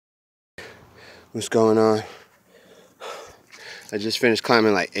What's going on? I just finished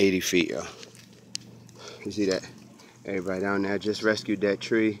climbing like 80 feet, yo. You see that? Everybody down there. Just rescued that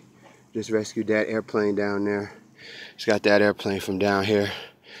tree. Just rescued that airplane down there. Just got that airplane from down here.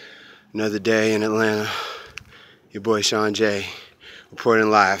 Another day in Atlanta. Your boy Shawne J reporting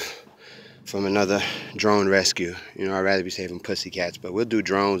live from another drone rescue. You know, I'd rather be saving pussycats, but we'll do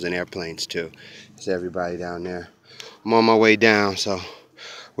drones and airplanes too. It's everybody down there. I'm on my way down, so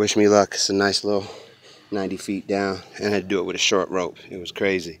wish me luck. It's a nice little 90 feet down, and I had to do it with a short rope. It was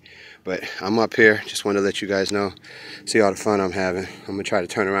crazy, but I'm up here. Just wanted to let you guys know, see all the fun I'm having. I'm gonna try to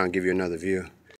turn around and give you another view.